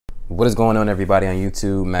What is going on, everybody on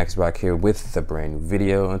YouTube? Max Rock here with a brand new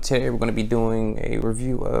video, and today we're going to be doing a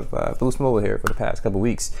review of Boost Mobile here for the past couple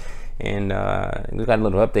weeks. And we got a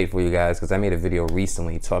little update for you guys because I made a video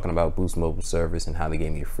recently talking about Boost Mobile service and how they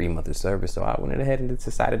gave me a free month of service. So I went ahead and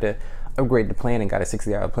decided to upgrade the plan and got a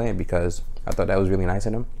 60-hour plan because I thought that was really nice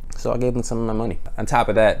of them. So I gave them some of my money. On top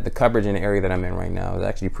of that, the coverage in the area that I'm in right now is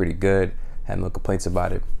actually pretty good. Had no complaints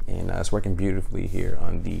about it, and it's working beautifully here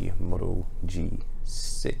on the Moto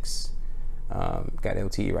G6. Got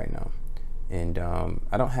LTE right now, and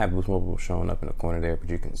I don't have Boost Mobile showing up in the corner there, but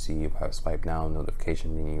you can see if I swipe down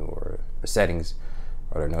notification menu or the settings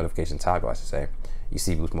or the notification toggle, I should say, you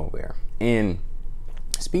see Boost Mobile there. And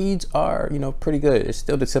speeds are, pretty good. It's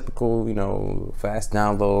still the typical, fast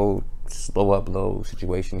download, slow upload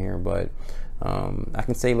situation here, but I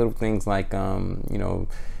can say little things like,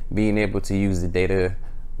 being able to use the data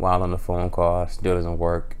while on the phone call still doesn't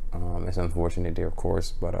work. It's unfortunate there, of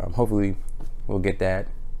course, but hopefully we'll get that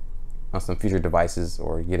on some future devices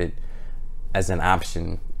or get it as an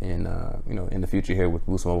option in in the future here with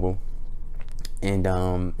Boost Mobile. And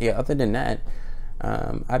yeah, other than that,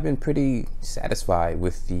 I've been pretty satisfied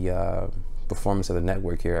with the performance of the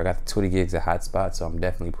network here. I got the 20 gigs of hotspot, so I'm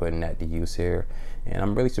definitely putting that to use here, and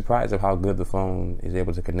I'm really surprised of how good the phone is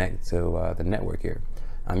able to connect to the network here.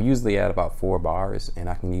 I'm usually at about 4 bars, and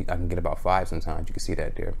I can get about 5 sometimes. You can see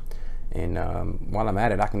that there. And while I'm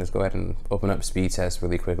at it, I can just go ahead and open up speed test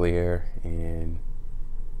really quickly here and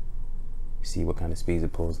see what kind of speeds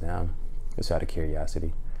it pulls down, just out of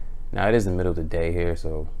curiosity. Now it is the middle of the day here,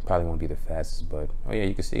 so probably won't be the fastest, but oh yeah,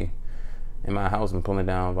 you can see in my house I'm pulling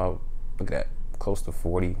down about, look at that, close to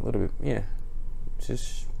 40, a little bit, yeah. It's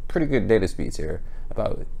just pretty good data speeds here.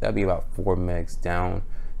 That'd be about 4 megs down.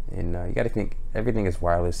 And you got to think everything is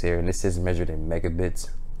wireless here, and this is measured in megabits.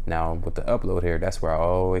 Now with the upload here, that's where I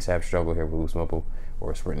always have struggle here with Boost Mobile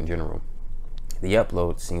or Sprint in general. The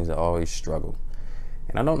upload seems to always struggle,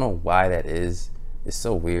 and I don't know why that is. It's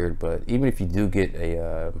so weird. But even if you do get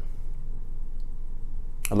a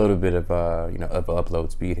little bit of of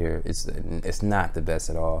upload speed here, it's not the best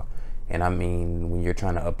at all. And I mean, when you're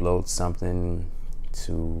trying to upload something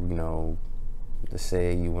to let's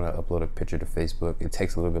say you want to upload a picture to Facebook, it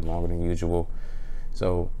takes a little bit longer than usual,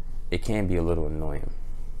 so it can be a little annoying.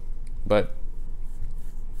 But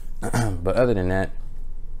other than that,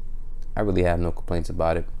 I really have no complaints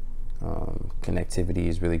about it. Connectivity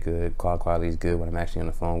is really good, call quality is good when I'm actually on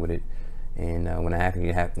the phone with it, and when I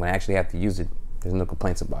actually have to use it, there's no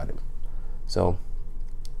complaints about it. So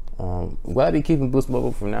will I be keeping Boost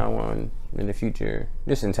Mobile from now on in the future?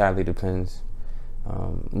 This entirely depends.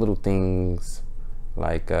 Little things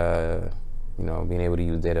like being able to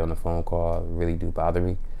use data on the phone call really do bother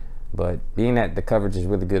me, but being that the coverage is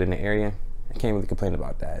really good in the area, I can't really complain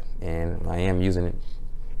about that, and I am using it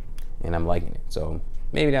and I'm liking it. So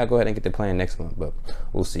maybe I'll go ahead and get the plan next month, but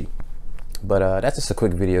we'll see. But that's just a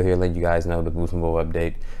quick video here letting you guys know the Boost Mobile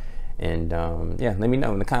update. And yeah, let me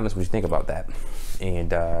know in the comments what you think about that,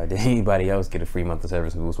 and did anybody else get a free month of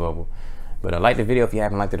service with Boost Mobile? But like the video if you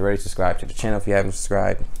haven't liked it already, subscribe to the channel if you haven't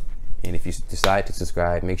subscribed, and if you decide to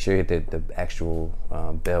subscribe, make sure you hit the actual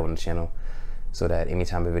bell on the channel so that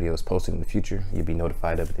anytime a video is posted in the future, you'll be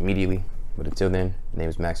notified of it immediately. But until then, my name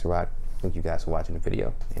is Max Rock. Thank you guys for watching the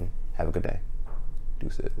video, and have a good day.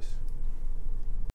 Deuces.